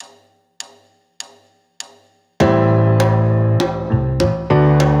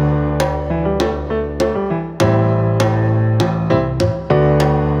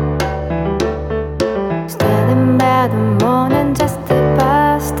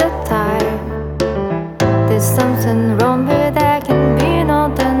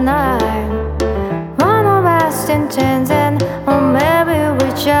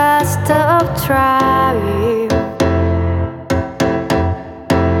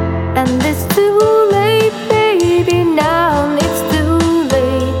And it's too late, baby, now it's too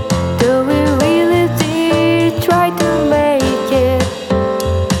late. Do we really did try to make it?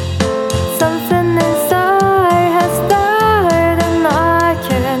 Something inside has died and I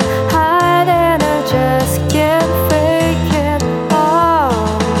can't hide it, I just can't fake it.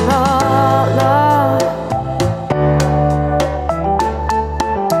 Oh, no, no.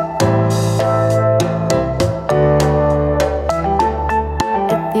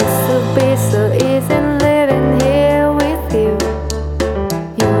 It used to be so easy living here with you.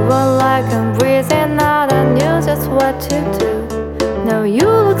 You were like I'm breathing out, I knew just what to do. Now you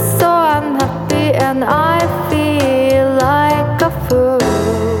look so unhappy and I feel like a fool.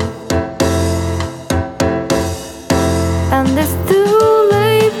 And it's too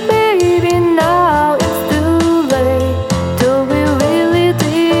late, baby, now it's too late. Do we really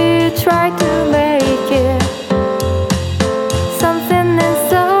did try to make it? Something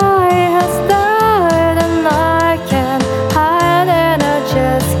inside has died and I can't hide it, I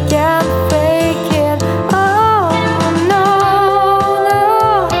just can't fake it. Oh no, no.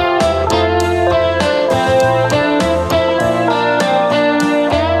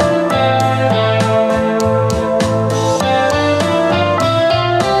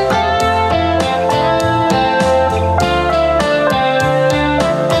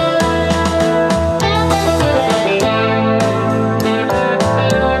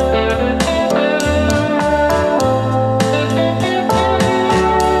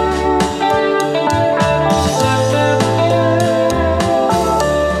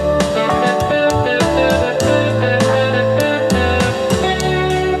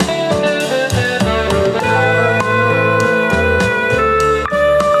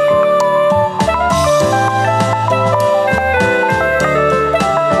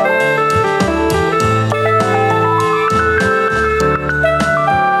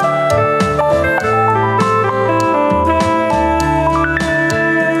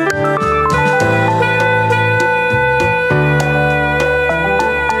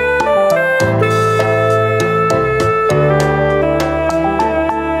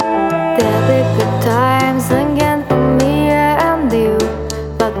 There'll be good times again for me and you,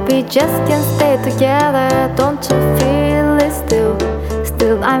 but we just can't stay together. Don't you feel it still?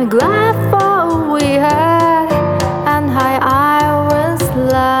 Still, I'm glad for what we had.